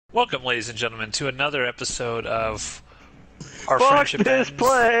Welcome, ladies and gentlemen, to another episode of our Fuck friendship this ends.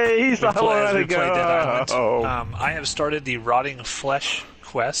 place! I As want we to play Dead Island. go. I have started the Rotting Flesh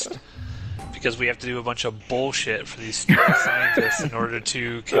quest because we have to do a bunch of bullshit for these stupid scientists in order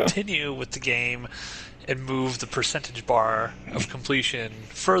to continue with the game and move the percentage bar of completion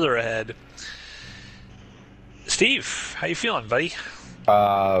further ahead. Steve, how you feeling, buddy?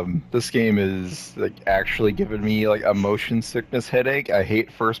 This game is like actually giving me like a motion sickness headache. I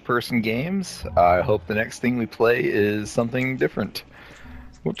hate first-person games. I hope the next thing we play is something different.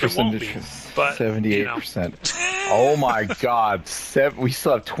 What It won't percentage? be, but, 78%. Oh my God! We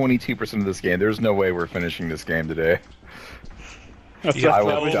still have 22% of this game. There's no way we're finishing this game today. I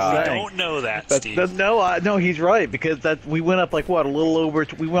will die. Don't know that, That's, Steve. no, he's right because we went up like what a little over.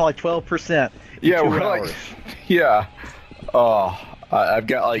 We went like 12%. Yeah, 2 we're hours. like, yeah. Oh, I've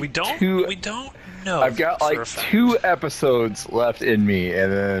got like We don't know. I've got for like a fact. 2 episodes left in me,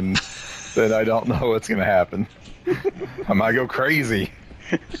 and then I don't know what's gonna happen. I might go crazy.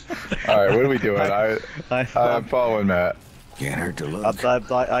 All right, what are we doing? I'm following Matt. Can't hurt to look.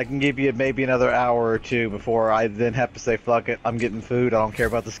 I can give you maybe another hour or two before I then have to say fuck it. I'm getting food. I don't care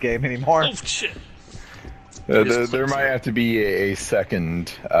about this game anymore. Oh shit! There might have to be a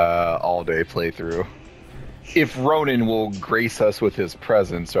second all-day playthrough. If Ronan will grace us with his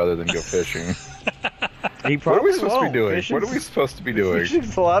presence rather than go fishing. He What are we probably supposed to be won't. doing? Fishing's- What are we supposed to be doing?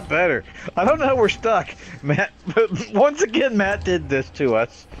 Fishing's a lot better. I don't know. We're stuck, Matt. Once again, Matt did this to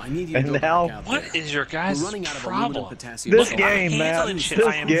us. I need you to And go now- back out What there. is your guys' We're running out of aluminum problem? potassium. This Look, game, I'm Matt. handling shit. This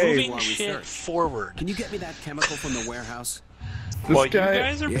I am game. moving While we shit search. forward. Can you get me that chemical from the warehouse? This While you guy-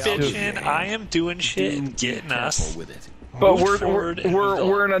 guys are Yeah, bitching, okay. I am doing shit Do and be getting careful us. with it. But moved forward and moved on.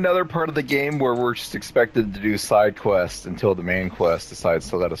 we're in another part of the game where we're just expected to do side quests until the main quest decides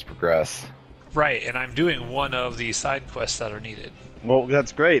to let us progress. Right, and I'm doing one of the side quests that are needed. Well,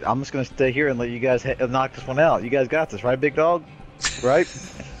 that's great. I'm just gonna stay here and let you guys knock this one out. You guys got this, right, big dog? Right?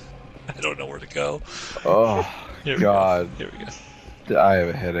 I don't know where to go. Oh Here we God, Go. Here we go. I have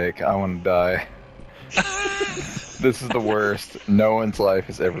a headache. I want to die. This is the worst. No one's life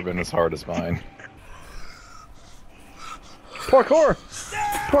has ever been as hard as mine. Parkour!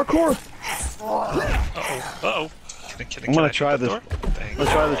 Parkour! Uh-oh. Can I'm gonna I try shut the this. door? Thank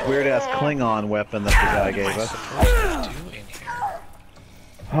Let's try this weird ass Klingon weapon that the guy gave us. What do in here?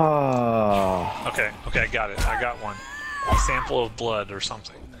 Oh, Okay, I got it. I got one. A sample of blood or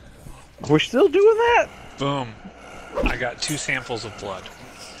something. we're still doing that? Boom. I got 2 samples of blood.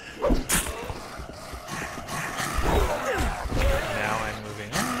 Now I'm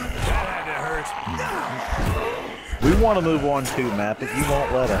moving on. That hurt. We want to move on too, Matt, but you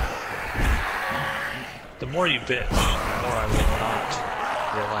won't let us. The more you bitch, the more I will not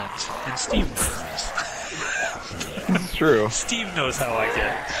relent. And Steve knows. It's true. Steve knows how I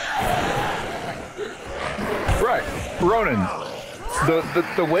get. Right, Ronan.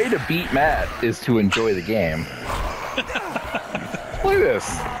 The way to beat Matt is to enjoy the game. Look at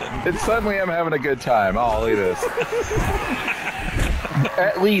this. It's suddenly I'm having a good time. Oh, look at this.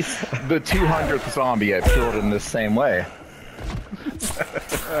 At least the 200th zombie I killed in this same way.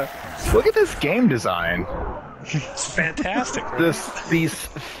 Look at this game design. It's fantastic. Right? These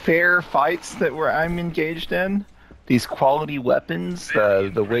fair fights that I'm engaged in. These quality weapons.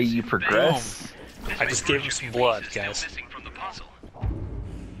 The way you progress. I just gave him some blood, guys.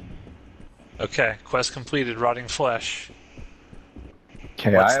 Okay, quest completed. Rotting flesh.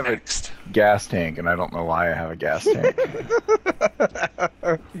 Okay, What's I have next? a gas tank, and I don't know why I have a gas tank.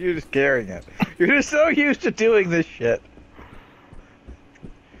 You're just carrying it. You're just so used to doing this shit.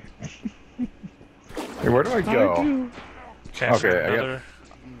 Hey, where do I go? Okay, Okay, so I got-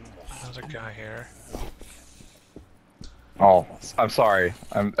 another guy here. Oh, I'm sorry.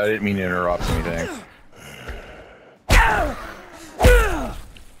 I didn't mean to interrupt anything.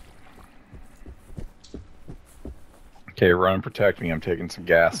 Okay, run and protect me. I'm taking some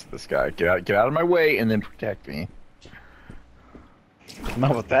gas to this guy. Get out of my way, and then protect me.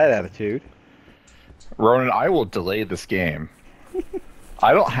 Not with that attitude. Ronan, I will delay this game.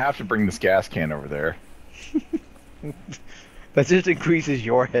 I don't have to bring this gas can over there. That just increases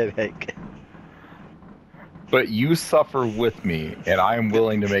your headache. But you suffer with me, and I am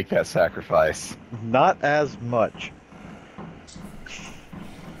willing to make that sacrifice. Not as much.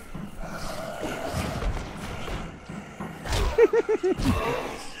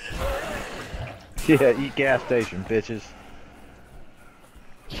 Yeah, eat gas station, bitches.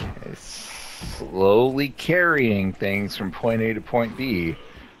 It's slowly carrying things from point A to point B.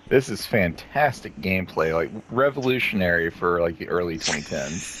 This is fantastic gameplay, like revolutionary for like the early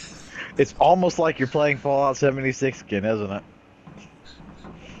 2010s. It's almost like you're playing Fallout 76 again, isn't it?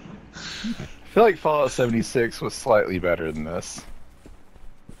 I feel like Fallout 76 was slightly better than this.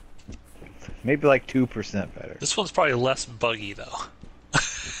 Maybe like 2% better. This one's probably less buggy, though.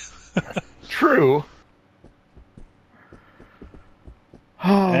 True.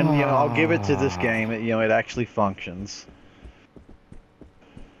 And I'll give it to this game. It actually functions.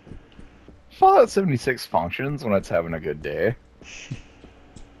 Fallout 76 functions when it's having a good day.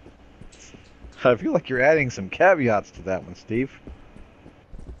 I feel like you're adding some caveats to that one, Steve.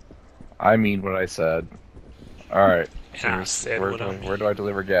 I mean what I said. Alright. And I said what I mean. Where do I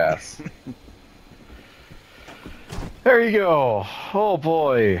deliver gas? There you go. Oh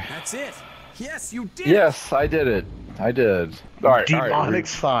boy. That's it. Yes, you did. Yes, I did it. I did. Alright, Demonic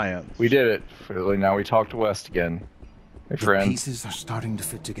science. we did it. Really, now we talk to West again. My The friend, pieces are starting to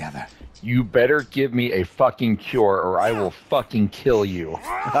fit together. you better give me a fucking cure or I will fucking kill you.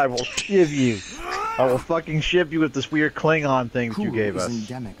 I will shiv you. I will fucking shiv you with this weird Klingon thing that you Kuru gave is us.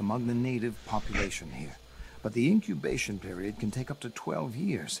 endemic among the native population here, but the incubation period can take up to 12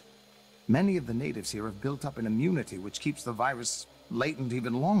 years. Many of the natives here have built up an immunity which keeps the virus latent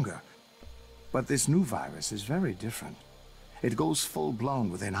even longer. But this new virus is very different. It goes full-blown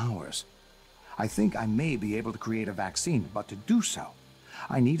within hours. I think I may be able to create a vaccine, but to do so,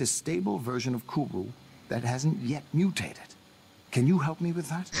 I need a stable version of Kuru that hasn't yet mutated. Can you help me with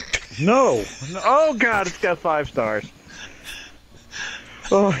that? No. Oh god, it's got 5 stars.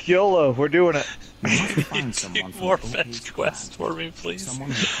 Oh, YOLO, we're doing it. You must find someone from More OH fetch quests for me, please. Someone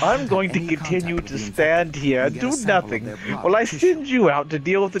who I'm had going to any continue contact to with the stand infected here and get a do sample of nothing their blood while I or tissue. send you out to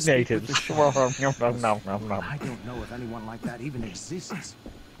deal with the Speak with natives. the Nom, sheriff. nom, nom, nom, nom. I don't know if anyone like that even exists.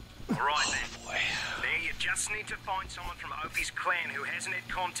 All right then. There, you just need to find someone from Opie's clan who hasn't had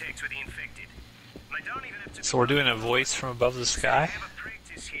contact with the infected. And they don't even have to. So we're doing a voice from above the They sky? have a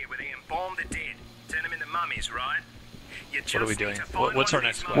practice here where they embalm the dead, turn them into mummies, right? You just What are we need doing? to find What's one our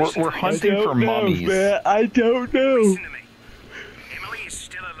of these next mummies We're and take hunting them. for mummies. I don't know. Listen to me. Emily is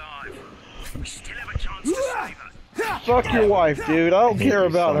still alive. We still have a chance to save her. Fuck your wife, dude. I don't Hate care you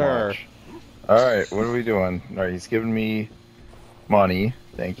about so her. much. Alright, what are we doing? Alright, he's giving me money.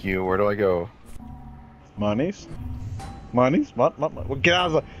 Thank you. Where do I go? Monies? Monies? What? Well, get out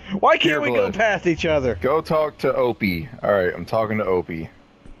of the... Why can't Here, we go blood. past each other? Go talk to Opie. Alright, I'm talking to Opie.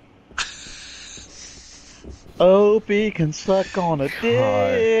 Opie can suck on a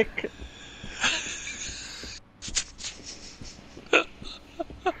dick.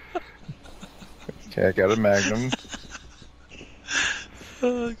 Okay, I got a Magnum.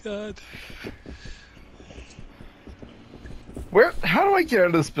 Oh, God. Where? How do I get out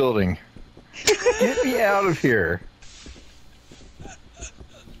of this building? Get me out of here.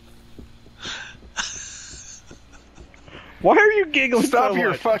 Why are you giggling Stop so your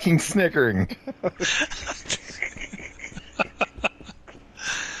much? fucking snickering.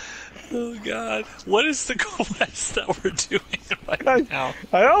 Oh, God. What is the quest that we're doing right now?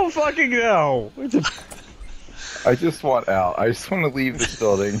 I don't fucking know. It's a... I just want out. I just want to leave this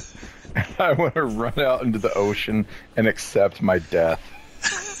building. I want to run out into the ocean and accept my death.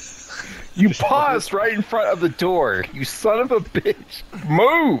 You paused right in front of the door. You son of a bitch.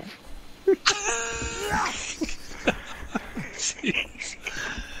 Move! Jeez.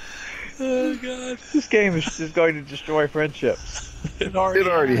 Oh, God. This game is just going to destroy friendships. It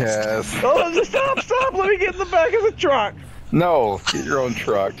already has. Oh, stop! Let me get in the back of the truck. No, get your own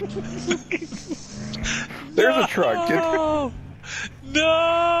truck. There's a truck. No!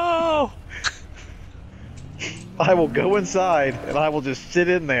 No! I will go inside and I will just sit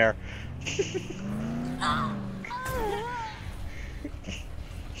in there.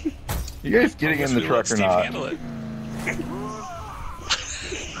 You guys getting in the truck or not? Handle it.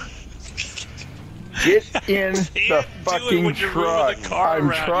 Get in the do it fucking when you're moving truck. the car I'm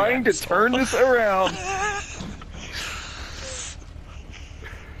around, trying you to turn this around.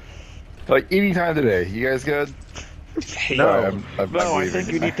 Like any time today. You guys good? Hey, No, Alright, I'm no, I leaving.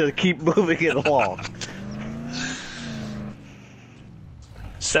 think you need to keep moving it along.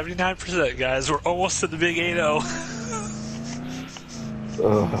 79%, guys. We're almost at the big 8-0.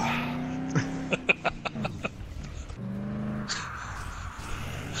 Ugh.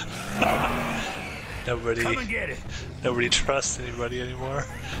 Nobody trusts anybody anymore.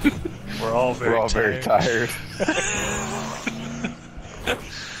 We're all very We're all very tired.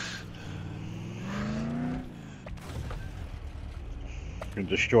 You can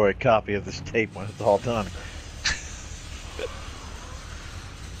destroy a copy of this tape when it's all done.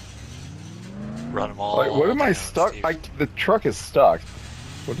 Run them all. Like, what am I down, stuck? Steve. The truck is stuck.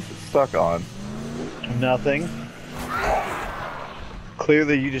 What is it stuck on? Nothing.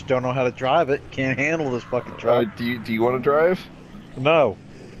 Clearly, you just don't know how to drive it. Can't handle this fucking truck. Do you want to drive? No.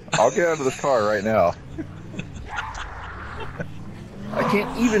 I'll get out of this car right now. I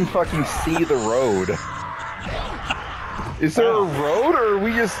can't even fucking see the road. Is there a road, or are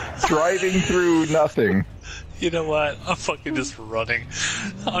we just driving through nothing? You know what? I'm fucking just running.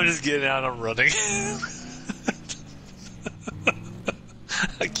 I'm just getting out and I'm running.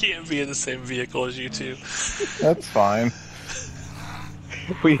 I can't be in the same vehicle as you two. That's fine.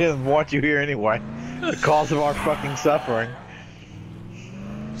 We didn't want you here anyway. The cause of our fucking suffering.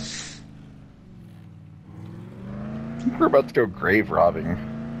 I think we're about to go grave robbing.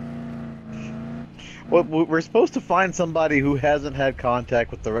 Well, we're supposed to find somebody who hasn't had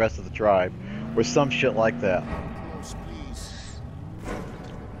contact with the rest of the tribe, or some shit like that.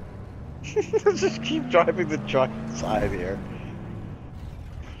 Just keep driving the truck inside here.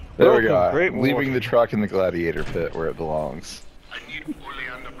 There we Welcome, go. Great Leaving War. the truck in the gladiator pit where it belongs. I need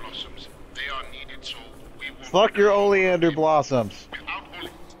oleander blossoms. They are needed, so we will... Fuck your oleander blossoms. Without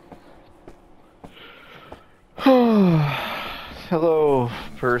Hello,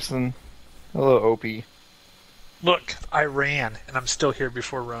 person. Hello, Opie. Look, I ran, and I'm still here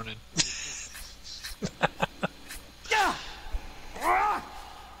before Ronan.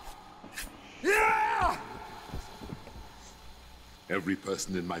 Every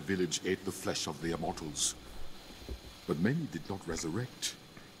person in my village ate the flesh of the immortals, but many did not resurrect.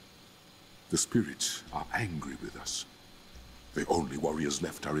 The spirits are angry with us. The only warriors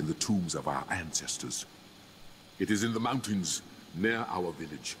left are in the tombs of our ancestors. It is in the mountains near our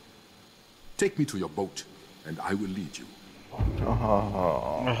village. Take me to your boat, and I will lead you.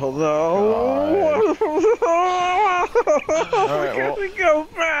 Oh. Hello. Alright, well, we go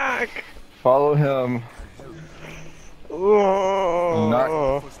back? follow him. Oh. I'm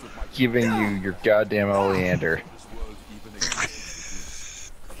not giving you your goddamn oleander.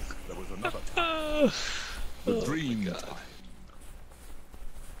 The dream time.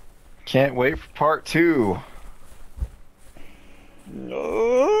 Can't wait for part 2.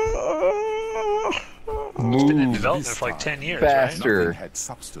 It's been in Move development for like 10 years, faster. Nothing had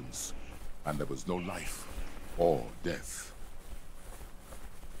substance, and there was no life or death.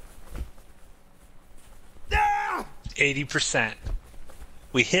 right? 80%.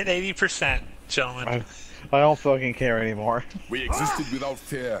 We hit 80%, gentlemen. I don't fucking care anymore. We existed without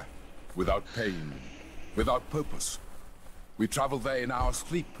fear, without pain, without purpose. We traveled there in our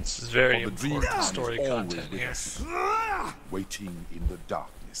sleep. This is very for the dream important time story is always content with here. us, waiting in the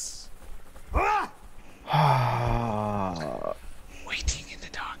darkness. Waiting in the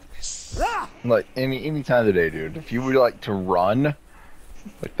darkness. Like any time of the day, dude. If you would like to run,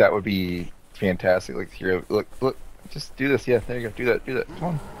 like that would be fantastic. Like here, look, just do this. Yeah, there you go. Do that. Come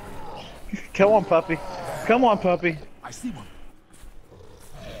on. Come on, puppy. Come on, puppy. I see one.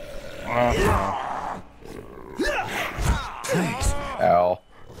 Ow.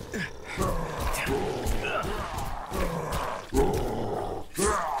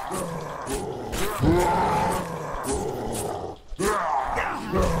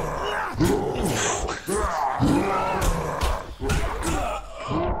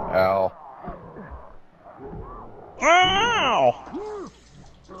 Ow. Ow!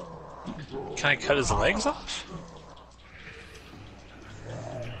 Can I cut his legs off?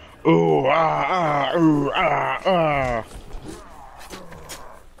 Ooh, ooh,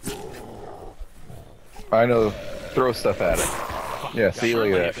 I know. Throw stuff at it. Yeah, see, look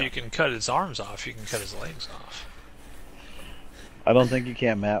Certainly, at if that. you can cut his arms off, you can cut his legs off. I don't think you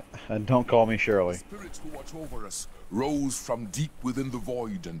can, Matt. And don't call me Shirley. Spirits who watch over us rose from deep within the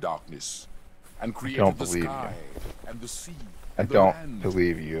void and darkness, and created don't the believe sky and the sea. I and the don't land,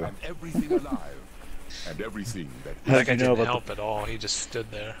 believe you. And everything alive, and everything that How That did guy you know didn't about help at all. He just stood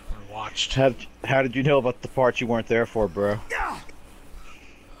there and watched. how did you know about the parts you weren't there for, bro?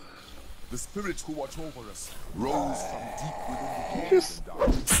 the spirits who watch over us rose from deep within the void and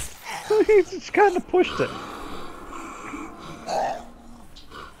darkness. He just kind of pushed it.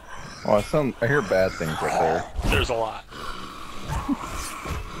 Oh, I hear bad things right there. There's a lot.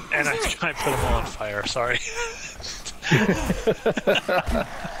 And I put them all on fire, sorry.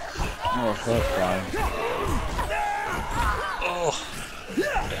 Oh, that's fine. Oh.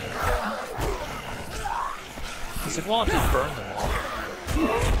 He's like, well, I'll just burn them all.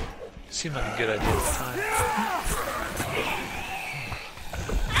 Seemed like a good idea at the time.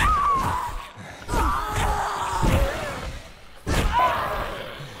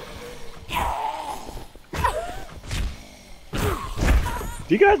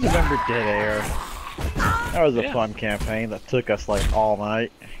 Do you guys remember Dead Air? That was a fun campaign that took us like all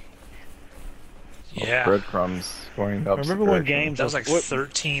night. Yeah. Breadcrumbs going up. Remember when games That was like what-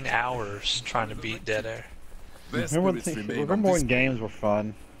 13 hours trying to beat Dead Air. Their Remember spirits remain on when this games were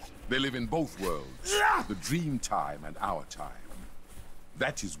fun? They live in both worlds, the dream time and our time.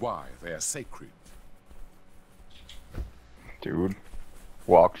 That is why they are sacred. Dude,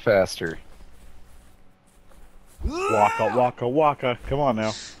 walk faster. Waka, waka, waka. Come on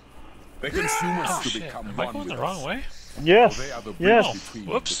now. They consume us Oh to shit, become am I one going with the wrong us. way? Yes. They are the bridge Yes. between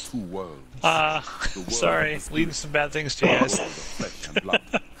Whoops. the two worlds. The world Sorry, of the leading some bad things to you world guys. of flesh and blood.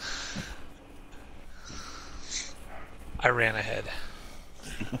 I ran ahead.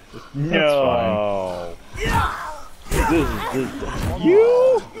 No. This is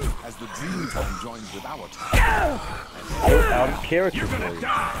you As the dream time joins with our time. out of character for you.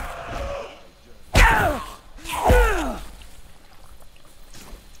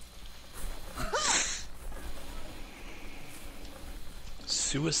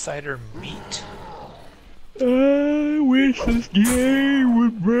 Suicider meat. I wish this game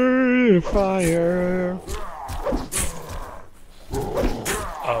would burn in fire.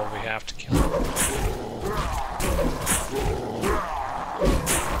 Oh, we have to kill him.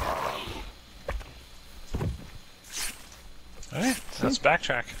 Alright, so let's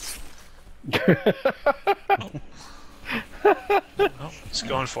backtrack. Oh, he's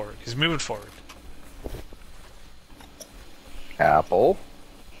going forward. He's moving forward. Apple.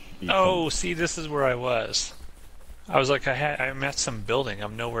 Oh, see, this is where I was. I was like, I'm at some building.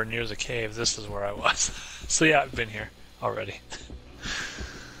 I'm nowhere near the cave. This is where I was. So yeah, I've been here already.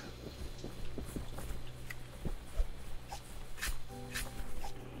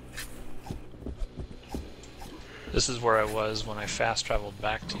 This is where I was when I fast traveled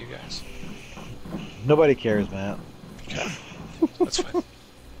back to you guys. Nobody cares, Matt. Okay, that's fine.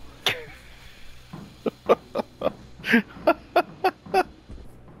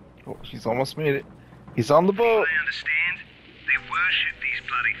 Oh, she's almost made it. He's on the boat. I understand. They worship these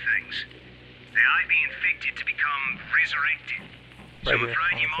bloody things. They are being infected to become resurrected. So Right I'm here,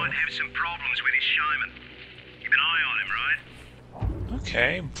 afraid on you the might corner. have some problems with this shaman. Keep an eye on him, right?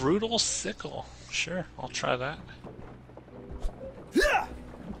 Okay, brutal sickle. Sure, I'll try that.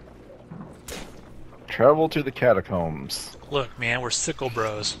 Travel to the catacombs. Look, man, we're sickle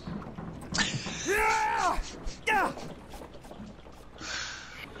bros.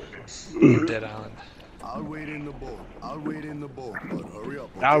 Dead Island. I'll wait in the boat. I'll wait in the boat, but hurry up.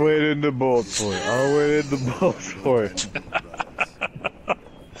 Okay? I'll wait in the boat for it. I'll wait in the boat for it.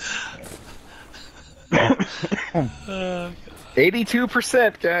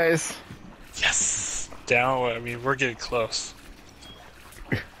 82%, guys. Yes! Down, I mean, we're getting close.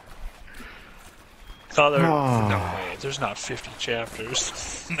 Oh, no way. There's not 50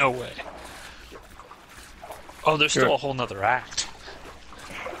 chapters. No way. Oh, there's still a whole nother act.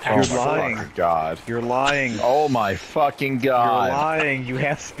 Oh You're my lying. fucking God. You're lying. Oh my fucking You're God. lying. You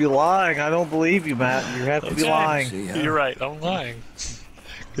have to be lying. I don't believe you, Matt. You have to be Okay. lying. See, You're right, I'm lying.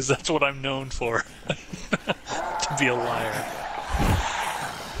 Because that's what I'm known for. To be a liar.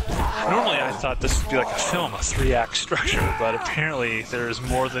 Normally I thought this would be like a film, a 3-act structure, but apparently there's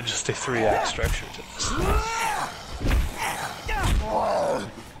more than just a 3-act structure to this.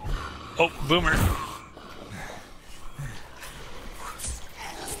 Oh, Boomer.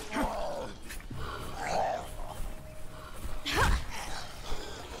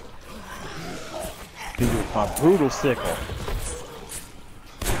 This is my brutal sickle.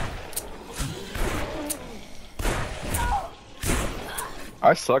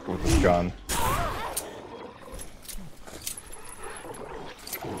 I suck with this gun.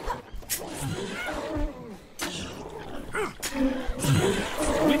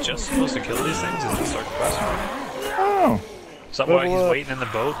 Are we just supposed to kill these things? Is this our quest? Oh. Is that why he's Level up. waiting in the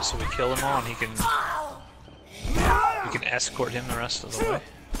boat so we kill him all and he can escort him the rest of the way?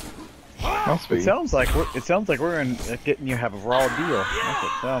 Must be. It sounds like we're in getting you have a raw deal. That's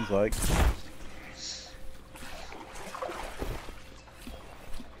what it sounds like.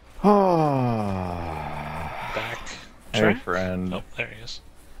 Back. Hey, Track? friend. Oh, there he is.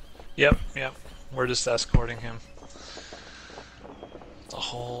 Yep. We're just escorting him the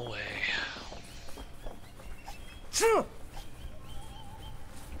whole way.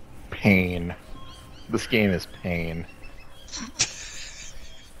 Pain. This game is pain.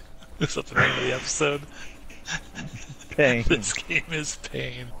 Is that the name of the episode? Pain. This game is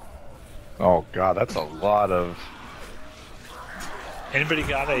pain. Oh God, that's a lot of. Anybody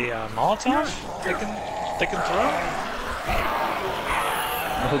got a Molotov they can throw?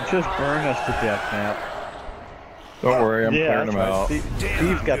 It'll just burn us to death, Matt. Don't worry, I'm clearing that's them right. out.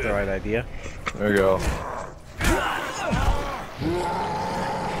 Steve's got the right idea. There you go.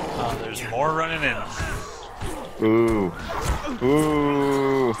 Oh, there's more running in. Ooh.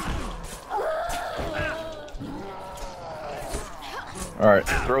 Ooh. Alright,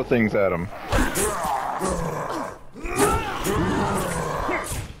 throw things at him.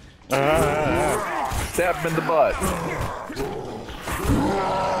 Stab him in the butt.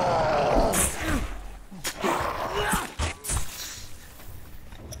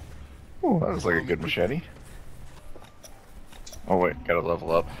 Oh, that was like a good machete. Oh wait, gotta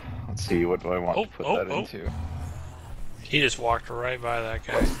level up. Let's see, what do I want to put that into? He just walked right by that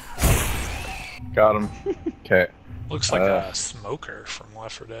guy. Got him. Okay. Looks like a smoker from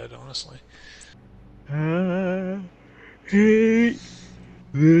Left 4 Dead, honestly. I hate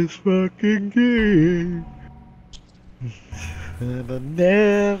this fucking game. And I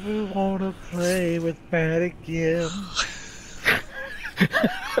never wanna play with Matt again.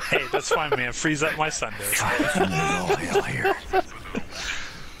 Hey, that's fine, man. Freeze up my Sundays.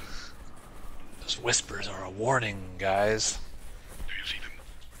 Those whispers are a warning, guys. Do you see them?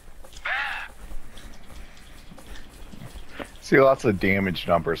 See lots of damage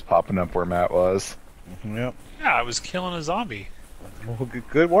numbers popping up where Matt was. Yep. Yeah, I was killing a zombie. Well,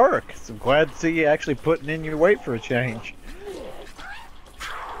 good work. So I'm glad to see you actually putting in your weight for a change.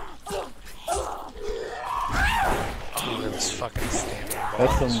 Oh, this fucking standing ball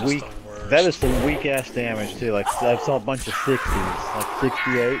That's is some just weak. the worst. That is some weak ass damage too. Like I saw a bunch of 60s, like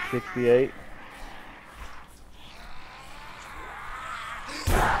 68, 68.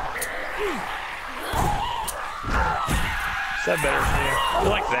 Is that better for you? You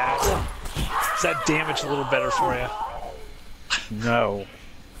like that? Is that damage a little better for you? No.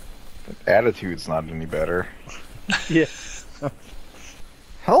 Attitude's not any better. Yeah.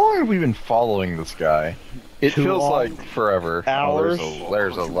 How long have we been following this guy? It Too feels long. like forever. Hours. Oh,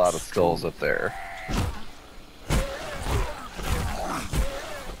 there's a lot of skulls up there.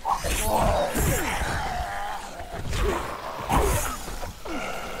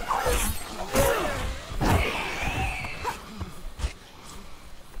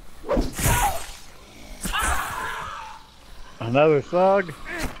 Another thug?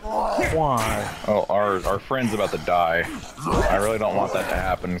 Why? Oh, our friend's about to die. I really don't want that to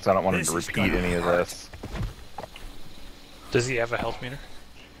happen because I don't want him to repeat any of this. Does he have a health meter?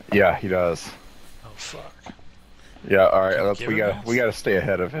 Yeah, he does. Oh fuck. Yeah, all right. Give We him got to stay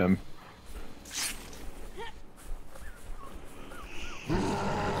ahead of him.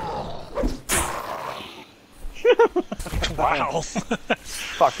 Wow.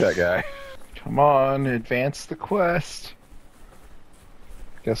 Fuck that guy. Come on, advance the quest.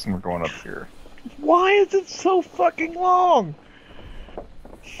 Guessing we're going up here. Why is it so fucking long?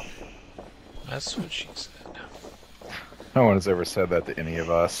 That's what she said. No one has ever said that to any of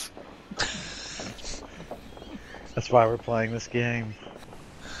us. That's why we're playing this game.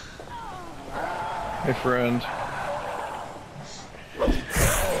 Hey, friend.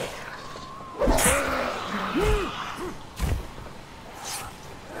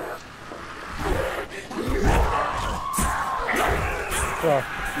 Fuck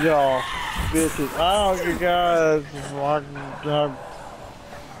y'all, bitches. Oh, you guys.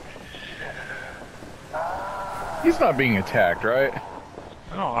 He's not being attacked, right?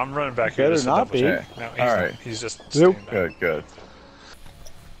 No, I'm running back here. Better just to not double be. check. No, he's All not. right. He's just Nope. standing back. Good, good.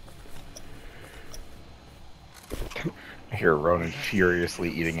 I hear Ronan furiously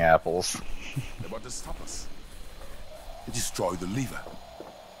eating apples. They want to stop us. Destroy the lever.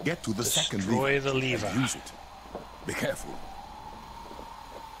 Get to the second Destroy lever. the lever. And use it. Be careful.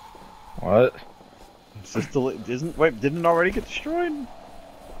 What? Is this the, didn't it already get destroyed?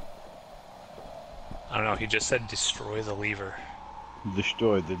 I don't know. He just said destroy the lever.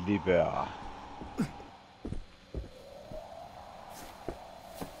 Destroy the lever.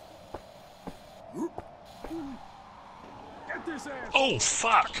 Oh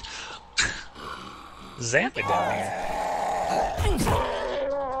fuck! Zamping down here.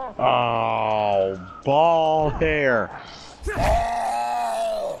 Oh, ball hair.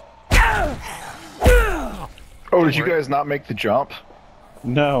 Oh, did you guys not make the jump?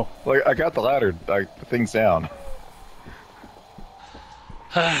 No. Like, I got the ladder, like, the thing's down.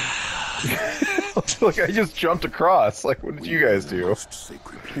 Like, I just jumped across. Like, what did you guys do? Most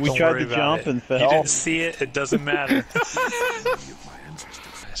sacred We Don't tried worry to about jump it. and You fell. didn't see it. It doesn't matter. place of my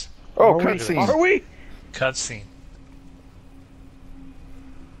ancestors. Oh, Are we? cutscene. Are we? Cutscene.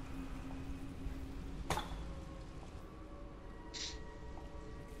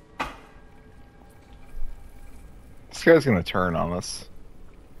 This guy's gonna turn on us.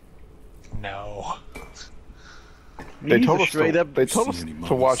 No. They He's told a us straight to, up. They told us See any to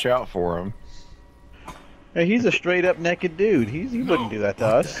mummies? watch out for him. Hey, he's a straight up naked dude. He wouldn't do that to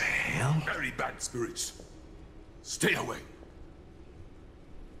us. Very bad spirits. Stay away.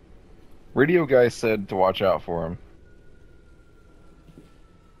 Radio guy said to watch out for him.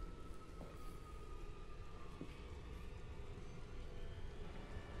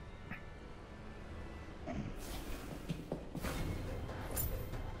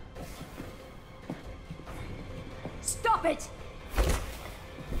 Stop it!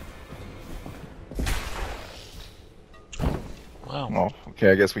 Wow. Oh,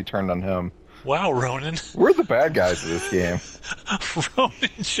 okay, I guess we turned on him. Wow, Ronan. We're the bad guys of this game. Ronan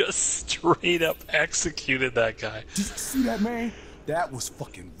just straight up executed that guy. Did you see that, man? That was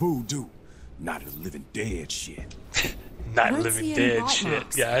fucking voodoo. Not a living dead shit. Not don't living see any dead bite shit,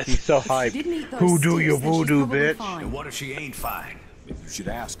 marks. guys. He's so She hyped. didn't eat those Voodoo, you sticks, then she's voodoo, probably bitch. fine. And what if she ain't fine? You should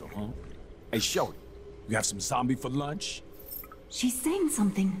ask her, huh? Hey, Shorty, you have some zombie for lunch? She's saying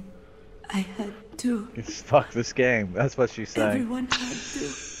something. I had to. It's fuck this game. That's what she's saying. Everyone had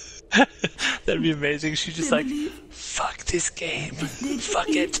to. That'd be amazing. She's just They like, believe- fuck this game. They Fuck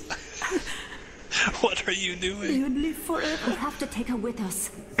believe- it. What are you They doing? would live forever. We'll have to take her with us.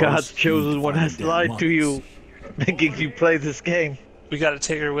 God's chosen one has Damn lied to you, making you play this game. We gotta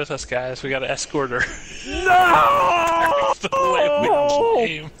take her with us, guys. We gotta escort her. No! The way we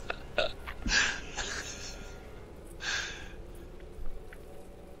came.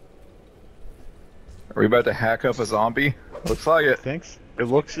 Are we about to hack up a zombie? Looks like it. Thanks. It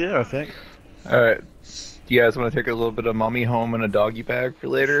looks, yeah, I think. Alright. Do you guys want to take a little bit of mummy home in a doggy bag for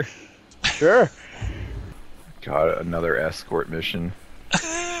later? Sure. God, another escort mission.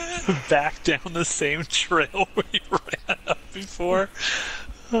 Back down the same trail we ran up before.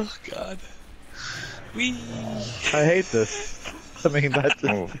 Oh, God. Whee! I hate this. I mean, that's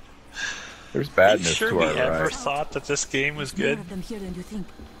Oh. There's Are you badness sure to we our ever right. thought that this game was More good? of them here than you think.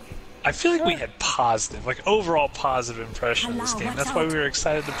 I feel like we had positive, like overall positive impression of this Hello, game. watch That's why out. we were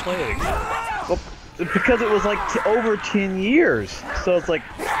excited to play it again. well, because it was like over 10 years. So it's like,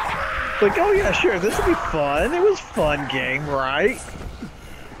 oh yeah, sure, this will be fun. It was a fun game, right?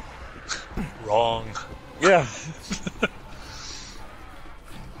 Wrong. Yeah.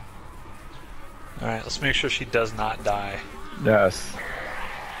 Alright, let's make sure she does not die. Yes.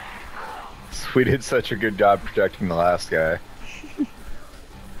 We did such a good job protecting the last guy.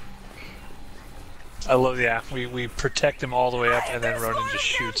 I love, yeah, we protect him all the way up, and then Ronan just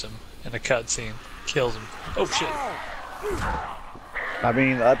shoots him in a cutscene. Kills him. Oh, shit. I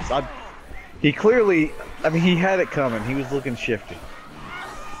mean, he clearly, I mean, he had it coming. He was looking shifty.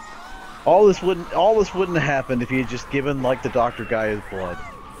 All this wouldn't have happened if he had just given like the doctor guy his blood.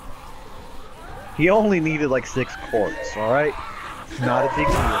 He only needed like 6 quarts. All right, not a big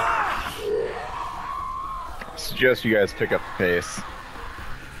deal. I suggest you guys pick up the pace.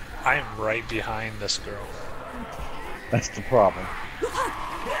 I am right behind this girl. That's the problem.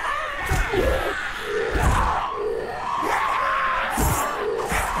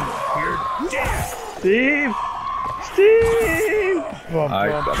 Steve! Steve!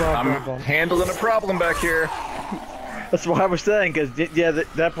 I'm handling a problem back here. That's what I was saying, because yeah,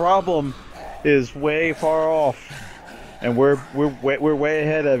 that problem is way far off, and we're way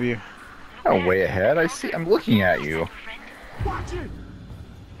ahead of you. I'm way ahead. I'm looking at you.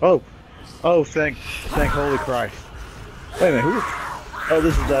 Oh, thank holy Christ! Wait a minute, who? Oh,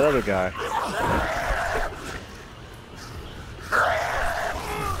 this is that other guy.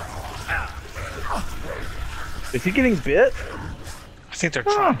 Is he getting bit? I think they're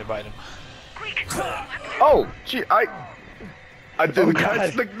trying to bite him. Oh, gee, the God.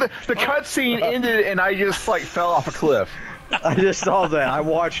 cutscene ended and I just like fell off a cliff. I just saw that. I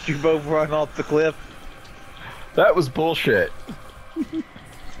watched you both run off the cliff. That was bullshit.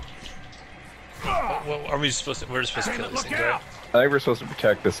 Well, are we supposed to? We're supposed to kill these things, right? I think we're supposed to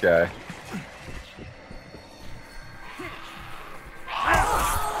protect this guy.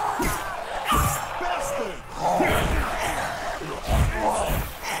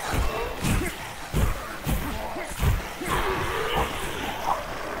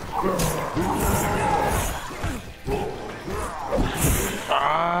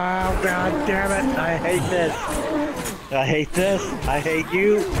 Oh, God damn it. I hate this. I hate this. I hate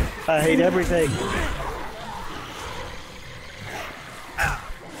you. I hate everything.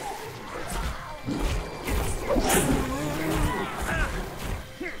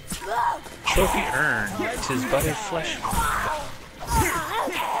 Trophy earned. 'Tis but a flesh wound.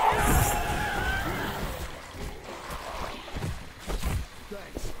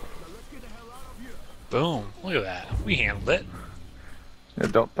 Boom! Look at that. We handled it. Yeah,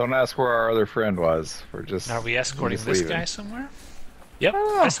 don't ask where our other friend was. We're just. Are we escorting just this leaving. guy somewhere? Yep.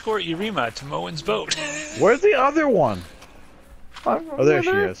 Escort Yurima to Moen's boat. Where's the other one? Oh, there she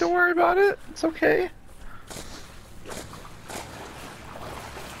is. Don't worry about it. It's okay.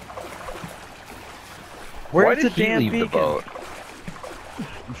 Why Where's did the he damn leave the beacon? boat?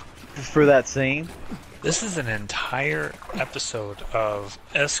 For that scene? This is an entire episode of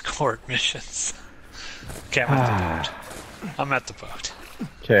escort missions. Okay, I'm at the boat. I'm at the boat.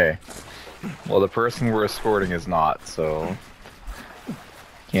 Okay. Well, the person we're escorting is not, so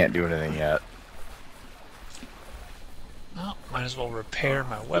can't do anything yet. Well, might as well repair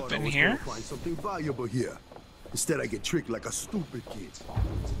my I weapon was here. gonna find something valuable here. Instead, I get tricked like a stupid kid.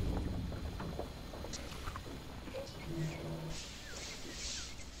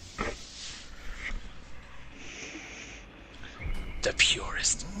 The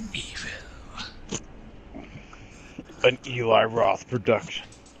purest evil. An Eli Roth production.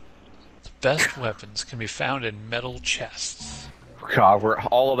 The best weapons can be found in metal chests. God,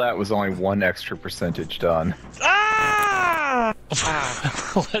 all of that was only 1 extra percentage done. Ah!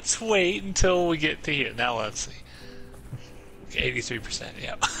 Let's wait until we get to here. Now let's see. 83%,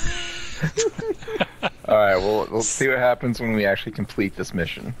 yep. Alright, well, let's see what happens when we actually complete this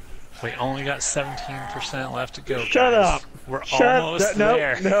mission. We only got 17% left to go. Shut guys. up! We're Shut almost no,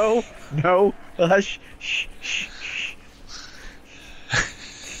 there. No, hush, shh, shh, shh.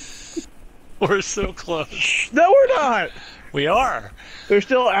 We're so close. No, we're not! We are. There's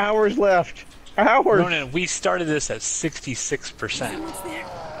still hours left. Hours! Ronan, we started this at 66%.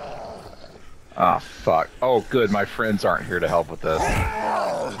 Ah, fuck. Oh, good, my friends aren't here to help with this.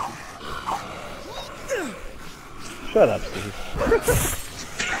 Shut up, Steve.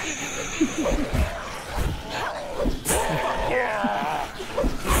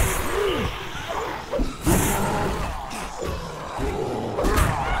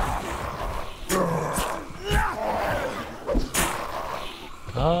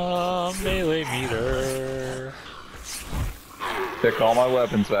 Melee meter. Pick all my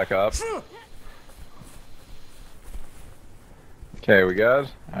weapons back up. Okay, we good?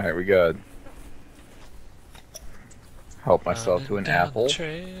 Alright, we good. Help myself to an Down the apple.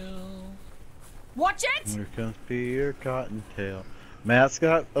 trail. Watch it! Here comes Peter Cottontail. Matt's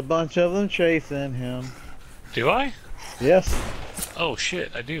got a bunch of them chasing him. Do I? Yes. Oh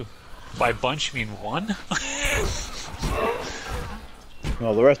shit, I do. By bunch, you mean one?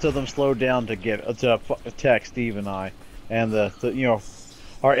 Well, the rest of them slowed down to attack Steve and I, and the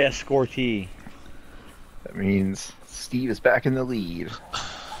our escortee. That means Steve is back in the lead.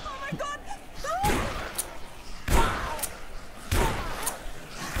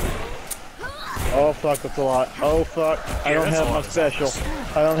 Oh fuck, that's a lot. Oh fuck, I don't that's have a my lot of special.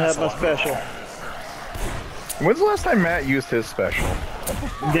 specials. I don't That's have a my lot. special. When's the last time Matt used his special?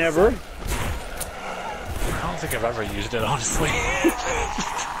 Never. I don't think I've ever used it, honestly.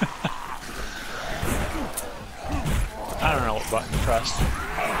 I don't know what button to press.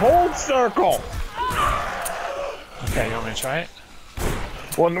 Hold circle. Okay, you want me to try it?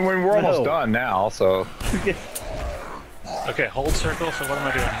 Well, we're almost No. done now, so... Okay, hold circle, so what am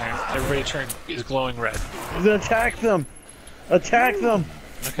I doing here? Everybody turn is glowing red. Attack them. Attack them.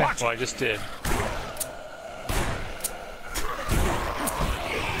 Okay, well I just did.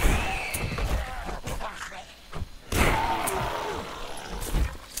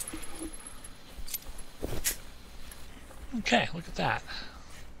 Okay, look at that.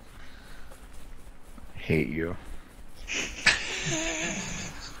 Hate you.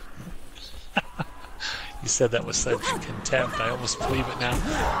 You said that with such contempt, I almost believe it now.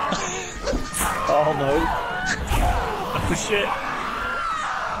 Oh no. Oh shit.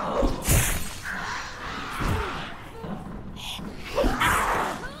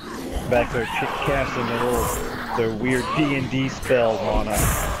 Back there casting their weird D&D spells on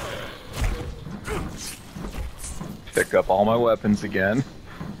us. Pick up all my weapons again.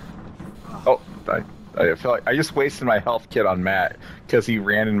 Oh, I feel like I just wasted my health kit on Matt because he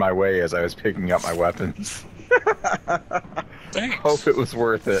ran in my way as I was picking up my weapons. Thanks. Hope it was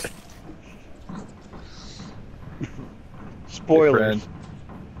worth it. Spoilers. Hey,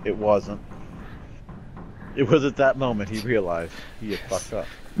 It wasn't. It was at that moment he realized he had fucked up.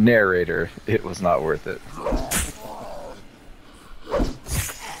 Narrator, it was not worth it.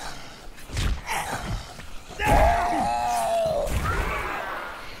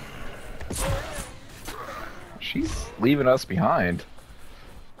 She's leaving us behind.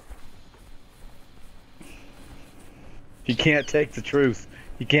 He can't take the truth.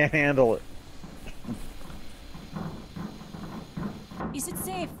 He can't handle it. Is it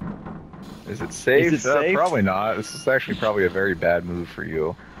safe? Is it safe? Is it safe? Probably not. This is actually probably a very bad move for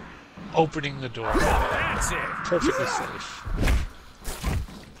you. Opening the door. That's it. Perfectly safe.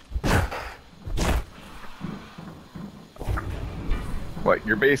 What,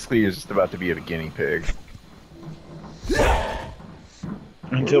 you're basically just about to be a guinea pig.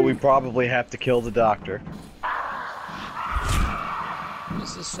 Until we probably have to kill the doctor. What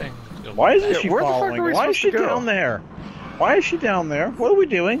is this thing? Why isn't she where the fuck following? are we Why is supposed she to go? down there? Why is she down there? What are we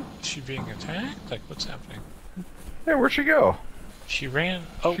doing? Is she being attacked? Like, what's happening? Yeah, where'd she go? She ran.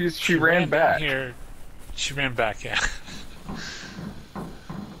 Oh, she ran back. Down here. She ran back. Yeah.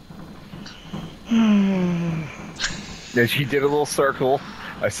 Yeah, she did a little circle.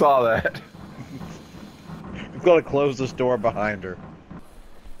 I saw that. We've got to close this door behind her.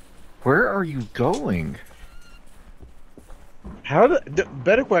 Where are you going? The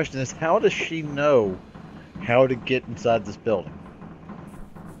better question is, how does she know how to get inside this building?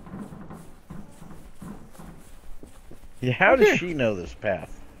 Yeah, how does she know this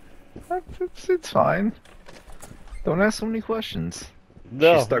path? It's fine. Don't ask so many questions.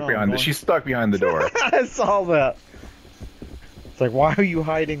 No, she's stuck behind. She's stuck behind the door. I saw that. It's like, why are you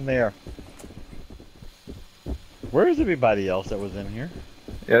hiding there? Where's everybody else that was in here?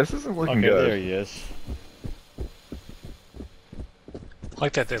 Yeah, this isn't looking okay, good. There he is. I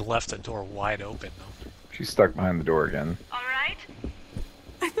like that they left the door wide open, though. She's stuck behind the door again. All right?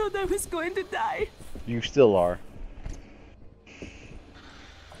 I thought I was going to die. You still are.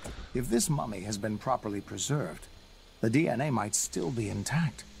 If this mummy has been properly preserved, the DNA might still be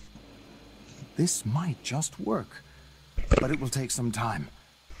intact. This might just work, but it will take some time.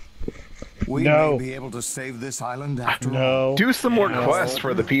 We may be able to save this island after all. Do some more quests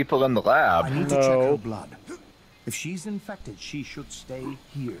for the people in the lab. I need to check her blood. If she's infected, she should stay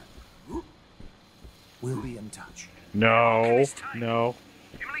here. We'll be in touch. No. Emily's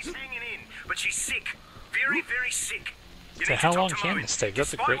hanging in, but she's sick. Very, very sick. You So need how to talk long to can Moen. this take?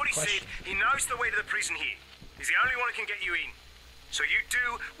 That's a Despite great what he question. said, he knows the way to the prison here. He's the only one who can get you in. So you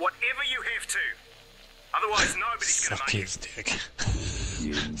do whatever you have to. Otherwise, nobody's going to Suck make his it. dick.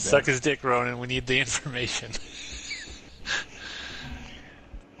 Suck his dick, Ronan. We need the information.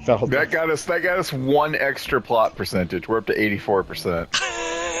 That got us one extra plot percentage. We're up to 84%.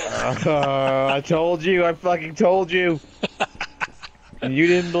 I told you. I fucking told you. And you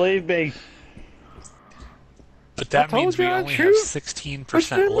didn't believe me. But that means we only have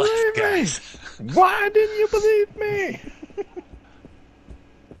 16% left, guys. Why didn't you believe me?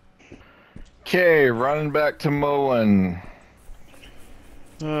 Okay, running back to Moen.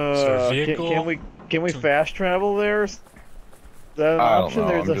 Can we fast travel there? Is that an option?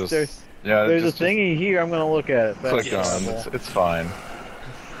 There's a thingy here. I'm gonna look at it. Click on. It's fine.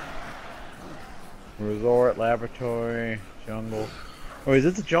 Resort, laboratory, jungle. Or is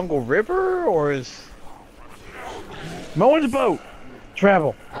it the jungle river, or is Moen's boat?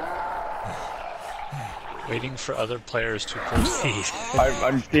 Travel. Waiting for other players to proceed.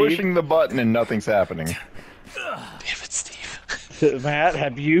 I'm pushing the button and nothing's happening. Damn it, Steve. Matt,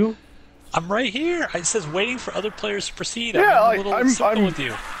 have you? I'm right here. It says waiting for other players to proceed. Yeah, I'm in a little circle with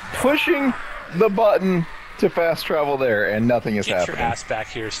you. Pushing the button to fast travel there, and nothing is happening. Get your ass back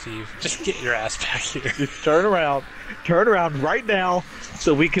here, Steve. Just get your ass back here. Just turn around right now,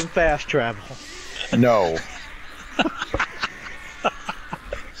 so we can fast travel. No.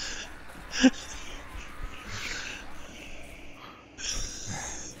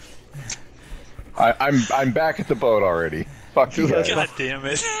 I'm back at the boat already. Fuck you guys. God damn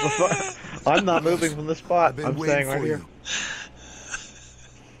it. I'm not moving from the spot. I'm staying right here.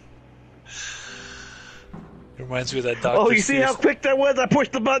 It reminds me of that Dr. Oh, you see how quick that was? I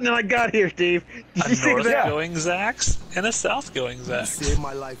pushed the button and I got here, Steve. Did you see that? A north-going Zax and a south-going Zax. You saved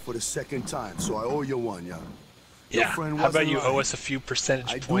my life for the second time, so I owe you one, yeah. Yeah. How about you owe us a few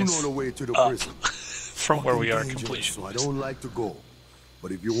percentage points I do know the way to the up prison. from where we are completion. So I don't like to go,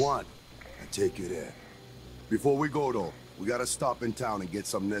 but if you want, I take you there. Before we go though, we gotta stop in town and get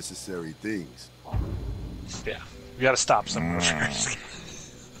some necessary things. Yeah, we gotta stop somewhere first.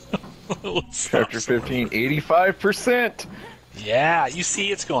 Chapter 15, 85%. Yeah, you see,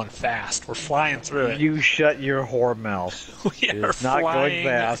 it's going fast. We're flying through it. You shut your whore mouth. We are not going flying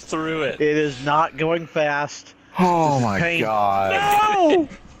fast through it. It is not going fast. Oh my god. No!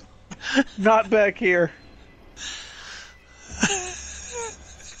 Not back here.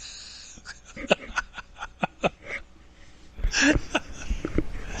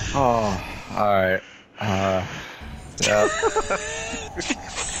 Oh, alright. Yeah.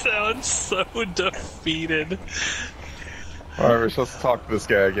 Sounds so defeated. Alright, we're supposed to talk to this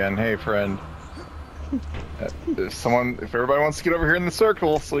guy again. Hey, friend. If everybody wants to get over here in the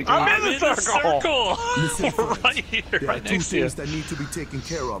circle, so we can. I'm in the circle. Right here, There right are two next to you. things that need to be taken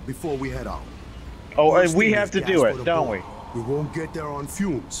care of before we head out. Oh, and First we thing have is to gas do for it, the don't boat. we? We won't get there on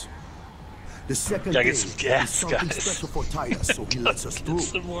fumes. The second Gotta thing get some gas, is something guys. special for Titus, so he lets us through.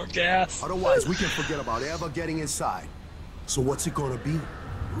 Some more gas. Otherwise, we can forget about ever getting inside. So what's it gonna be?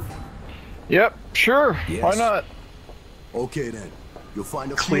 Yep, sure. Yes. Why not? Okay then. You'll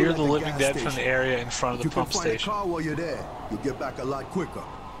find a Clear fuel the at living gas dead from station. the area in front of If the you pump can find station. a car while you're there, you'll get back a lot quicker.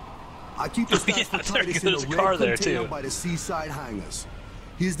 I keep the stash for Titus in there's a a car red there, container too. by the seaside hangars.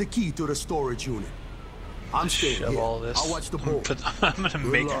 Here's the key to the storage unit. I'm staying Shove here. all this. I'll watch the boat. I'm gonna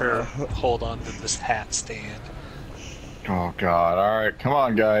make her hold on to this hat stand. Oh god, alright, come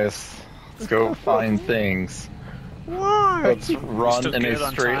on guys. Let's go find things. Why? Let's We run still in good a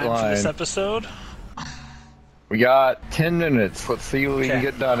on straight time for this line. episode? We got 10 minutes. Let's see what we can Okay.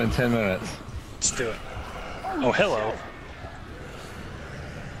 get done in 10 minutes. Let's do it. Oh, hello.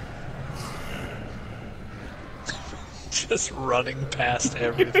 Just running past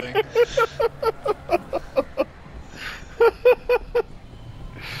everything.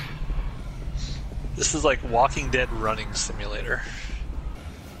 This is like Walking Dead running simulator.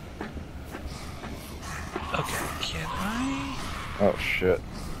 Okay, can I? Oh shit.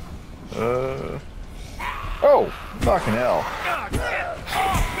 Oh, fucking hell.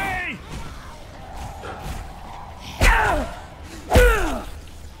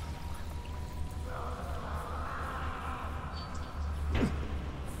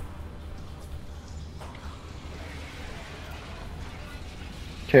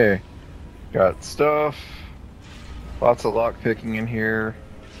 Okay, got stuff. Lots of lock picking in here.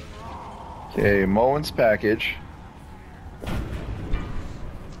 Okay, Moen's package.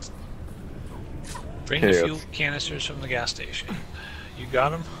 Bring Okay, the fuel let's- canisters from the gas station. You got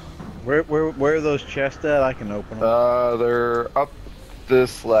them? Where are those chests at? I can open them. They're up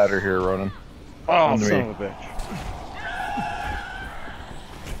this ladder here, Ronan. Oh, on son me. of a bitch.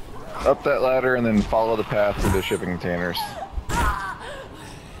 Up that ladder and then follow the path to the shipping containers.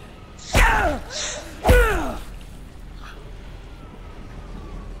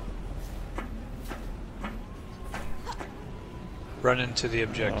 Run into the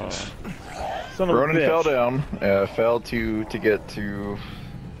objective. Son of Ronan a bitch. fell down, failed to get to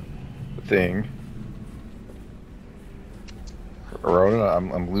the thing.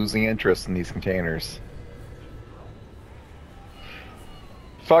 Ronan, I'm losing interest in these containers.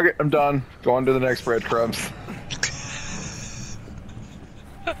 Fuck it, I'm done. Going to the next breadcrumbs.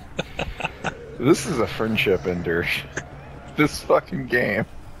 This is a friendship ender. This fucking game.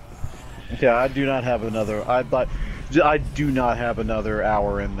 Yeah, I do not have another. I do not have another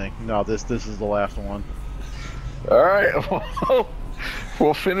hour in me. No, this is the last one. Alright, well,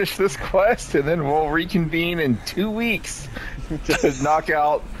 we'll finish this quest and then we'll reconvene in 2 weeks to knock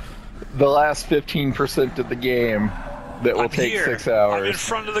out the last 15% of the game that will I'm take here. 6 I'm in hours.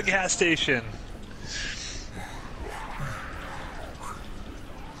 front of the gas station.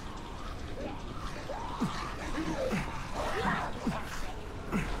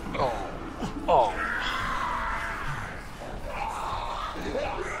 Oh.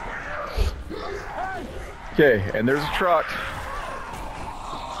 Okay, and there's a truck.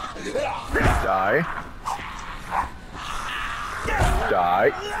 Die. Die.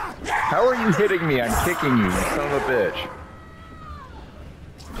 How are you hitting me? I'm kicking you, you son of a bitch.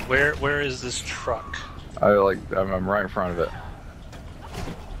 Where is this truck? I'm right in front of it.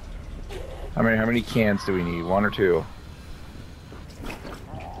 How many cans do we need? 1 or 2?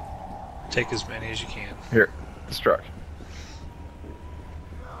 Take as many as you can. Here, this truck.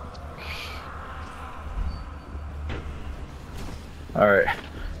 Alright.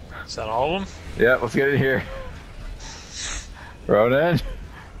 Is that all of them? Yeah, let's get in here. Ronan,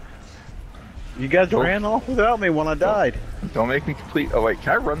 You guys Don't- ran off without me when I died. don't make me complete. Oh wait,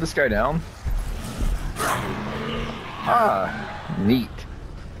 can I run this guy down? Ah, neat.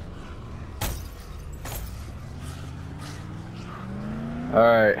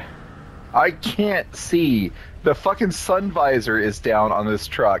 Alright. I can't see. The fucking sun visor is down on this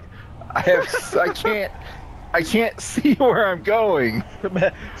truck. I can't see where I'm going.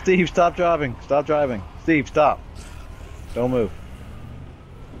 Steve, stop driving. Stop driving. Steve, stop. Don't move.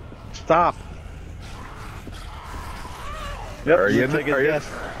 Stop. Yep, Are you, take his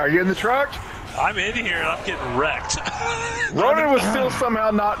gas. are you in the truck? I'm in here and I'm getting wrecked. Ronan was still somehow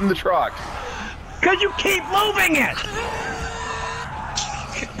not in the truck. Cause you keep moving it.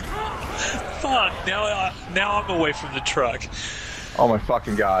 Fuck, now I'm away from the truck. Oh my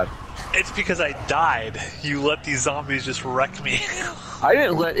fucking god. It's because I died. You let these zombies just wreck me. I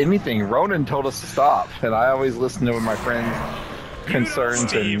didn't let anything. Ronan told us to stop, and I always listen to my friends' concerns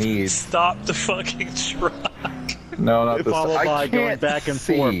Steve, and needs. Stop the fucking truck. No, not this. Followed I by going can't back and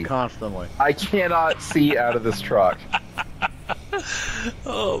see. forth constantly. I cannot see out of this truck.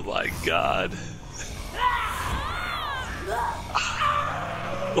 Oh my god.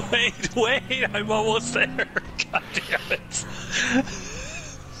 Wait, I'm almost there. God damn it.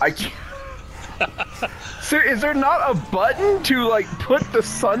 I can't. Sir, is there not a button to like put the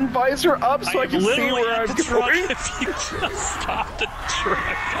sun visor up so I can see where I'm going? If you just stop the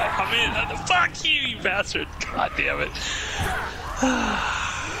truck, I'm in. Fuck you, you bastard! God damn it!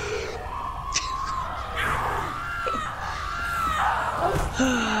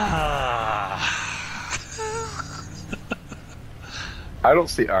 I don't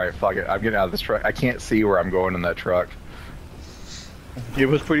see. All right, fuck it. I'm getting out of this truck. I can't see where I'm going in that truck. It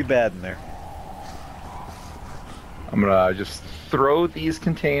was pretty bad in there. I'm gonna just throw these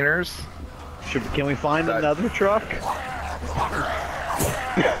containers. Can we find another truck?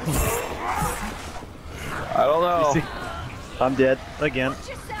 I don't know. You see, I'm dead again.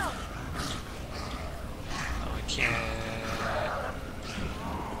 I can't.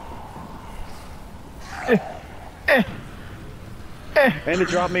 And it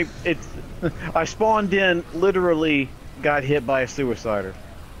dropped me. I spawned in, literally got hit by a suicider.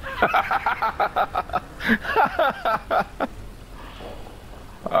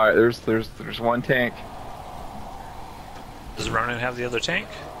 All right, there's one tank. Does Ronan have the other tank?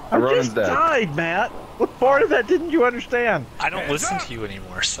 I Ronan's just dead. died, Matt. What part of that didn't you understand? I don't listen to you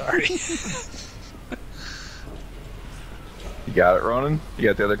anymore. Sorry. You got it, Ronan? You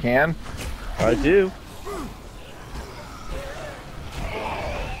got the other can? I do.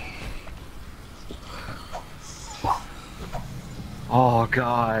 Oh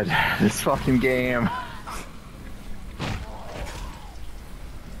god, this fucking game.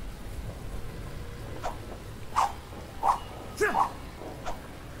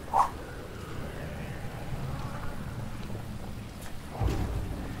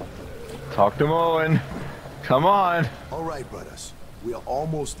 Talk to Moen. Come on. All right, brothers. We are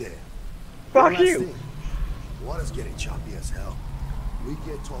almost there. Fuck One last you. thing. Water's getting choppy as hell. We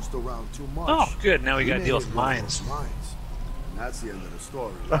get tossed around too much. Oh, good. Now we gotta may deal hit with one of mines. those mines. And that's the end of the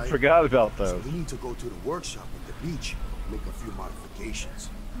story, I right? forgot about So those. we need to go to the workshop at the beach, make a few modifications.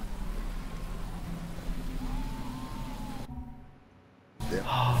 There.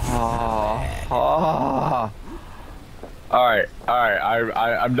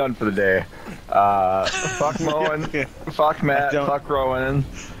 I'm done for the day. Fuck Moen, fuck Matt, fuck Rowan.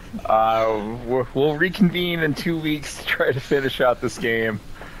 We'll reconvene in 2 weeks to try to finish out this game.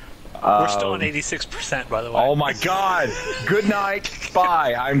 We're still on 86%, by the way. Oh my god! Good night.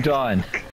 Bye. I'm done.